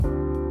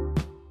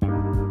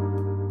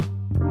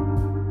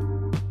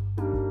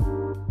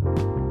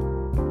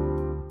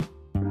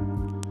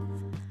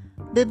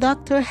The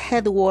doctor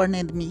had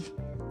warned me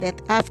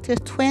that after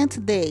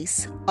 20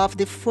 days of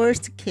the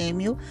first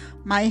chemo,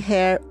 my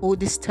hair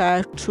would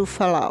start to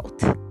fall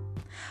out.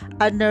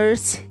 A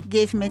nurse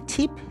gave me a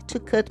tip to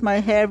cut my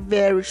hair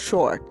very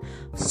short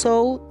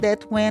so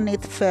that when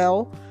it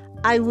fell,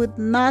 I would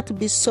not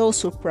be so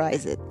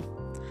surprised.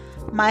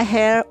 My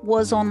hair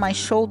was on my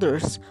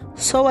shoulders,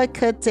 so I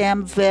cut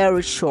them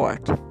very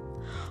short.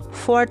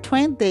 For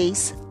 20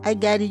 days, I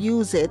got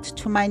used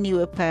to my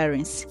new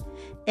appearance,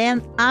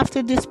 and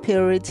after this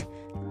period,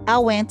 I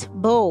went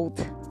bald.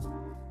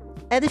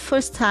 At the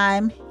first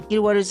time, it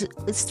was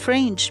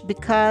strange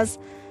because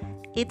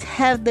it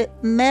had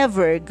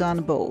never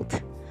gone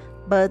bald,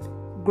 but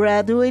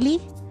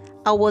gradually,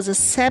 I was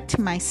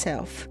accepting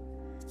myself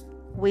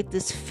with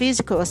this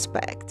physical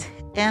aspect,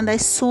 and I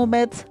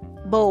assumed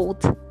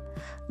bald.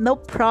 No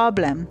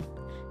problem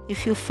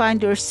if you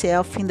find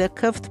yourself in the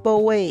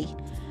comfortable way,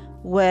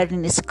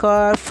 wearing a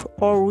scarf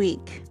or wig.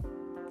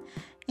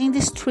 In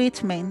this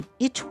treatment,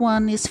 each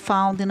one is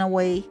found in a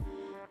way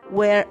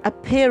where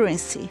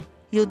appearance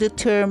will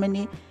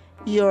determine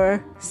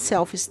your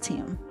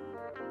self-esteem.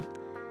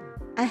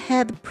 I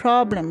had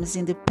problems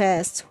in the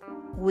past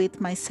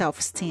with my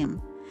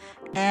self-esteem,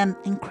 and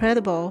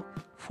incredible,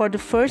 for the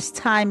first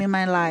time in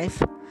my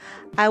life,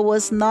 I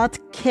was not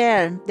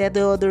cared that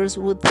the others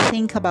would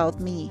think about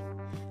me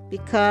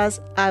because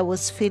I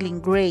was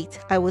feeling great,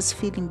 I was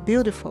feeling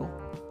beautiful.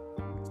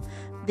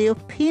 The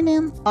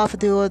opinion of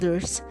the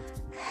others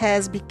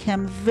has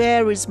become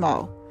very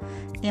small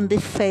in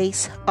the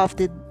face of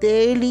the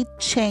daily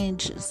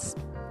challenges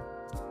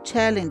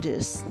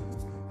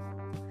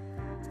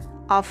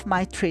of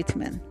my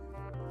treatment.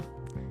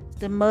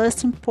 The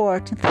most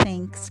important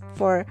thing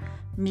for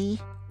me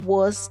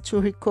was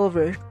to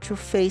recover to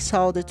face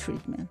all the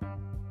treatment.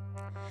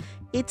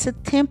 It's a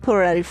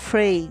temporary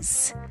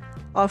phase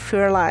of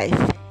your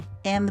life,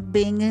 and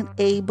being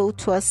able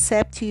to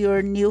accept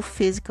your new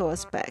physical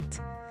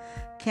aspect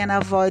can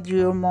avoid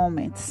your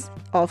moments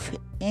of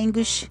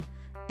anguish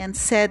and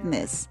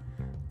sadness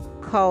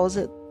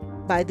caused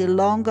by the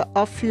longer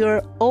of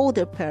your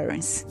older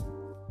parents.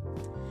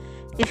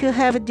 If you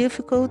have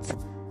difficulty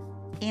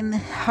in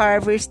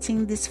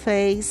harvesting this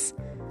phase,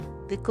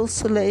 the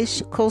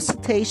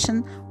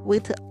consultation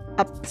with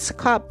a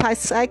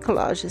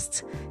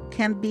psychologist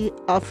can be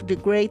of the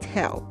great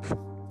help.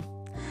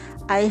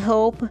 I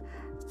hope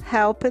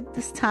helped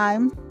this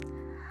time,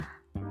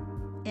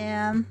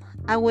 and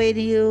I wait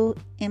you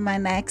in my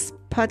next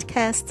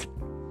podcast.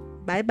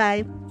 Bye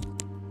bye.